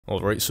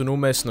Alright, so no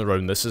messing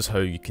around, this is how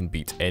you can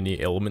beat any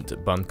element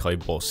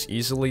Bankai boss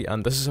easily,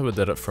 and this is how I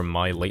did it for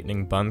my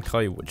lightning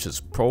Bankai, which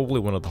is probably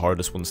one of the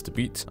hardest ones to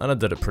beat, and I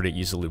did it pretty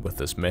easily with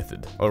this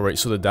method. Alright,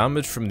 so the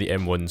damage from the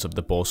M1s of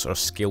the boss are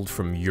scaled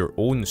from your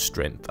own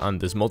strength,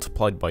 and is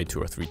multiplied by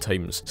 2 or 3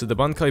 times. So the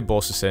Bankai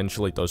boss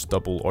essentially does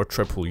double or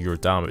triple your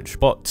damage,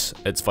 but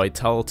its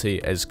vitality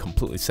is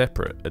completely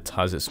separate, it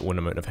has its own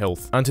amount of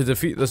health. And to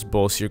defeat this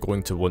boss, you're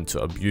going to want to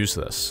abuse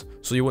this.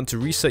 So you want to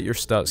reset your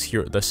stats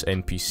here at this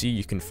NPC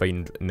you can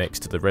find next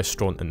to the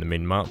restaurant in the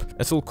main map.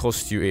 It'll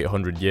cost you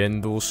 800 yen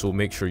though, so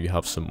make sure you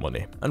have some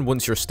money. And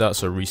once your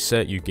stats are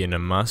reset, you gain a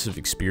massive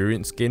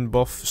experience gain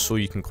buff, so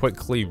you can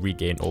quickly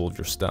regain all of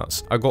your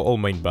stats. I got all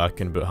mine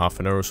back in about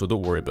half an hour, so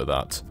don't worry about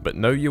that. But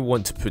now you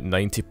want to put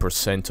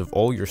 90% of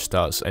all your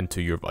stats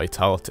into your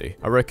vitality.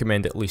 I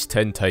recommend at least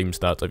 10 times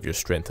that of your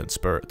strength and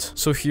spirit.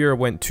 So here I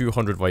went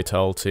 200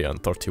 vitality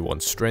and 31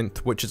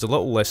 strength, which is a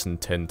little less than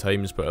 10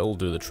 times, but it'll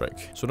do the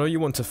trick. So now you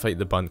want to fight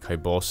the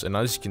Bankai boss, and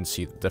as you can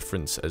see, the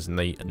difference is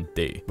night and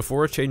day.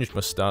 Before I changed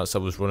my stats, I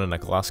was running a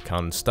glass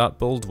cannon stat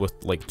build with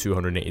like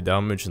 280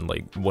 damage and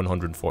like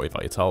 140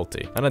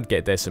 vitality, and I'd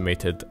get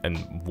decimated in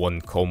one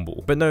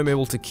combo. But now I'm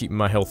able to keep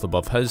my health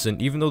above his, and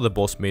even though the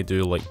boss may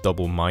do like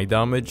double my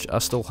damage, I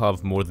still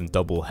have more than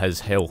double his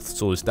health,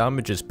 so his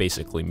damage is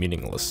basically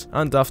meaningless.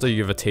 And after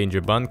you've attained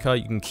your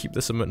Bankai, you can keep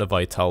this amount of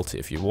vitality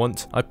if you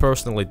want. I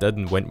personally did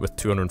and went with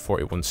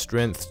 241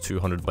 strength,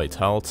 200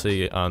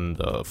 vitality, and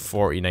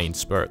 49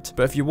 spirit.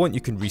 But if you want,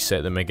 you can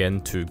reset them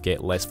again to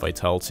get less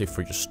vitality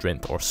for your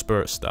strength or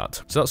spirit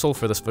stat. So that's all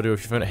for this video.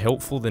 If you found it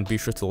helpful, then be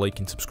sure to like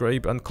and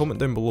subscribe, and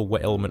comment down below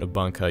what element of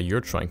Bankai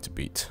you're trying to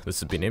beat. This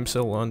has been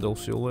Amcel, and I'll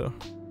see you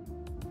later.